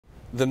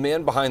The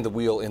man behind the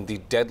wheel in the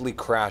deadly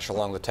crash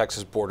along the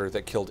Texas border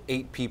that killed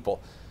 8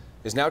 people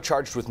is now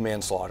charged with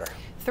manslaughter.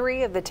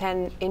 3 of the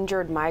 10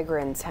 injured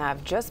migrants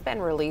have just been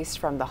released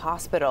from the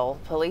hospital.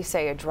 Police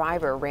say a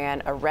driver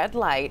ran a red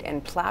light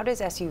and plowed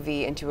his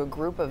SUV into a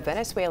group of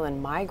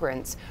Venezuelan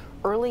migrants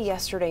early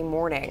yesterday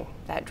morning.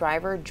 That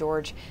driver,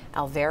 George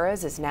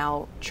Alvarez, is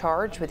now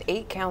charged with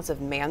 8 counts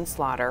of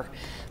manslaughter.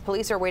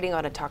 Police are waiting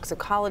on a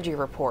toxicology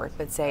report,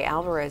 but say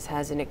Alvarez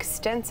has an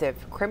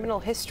extensive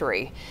criminal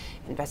history.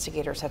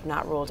 Investigators have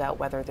not ruled out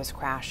whether this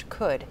crash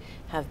could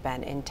have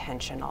been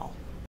intentional.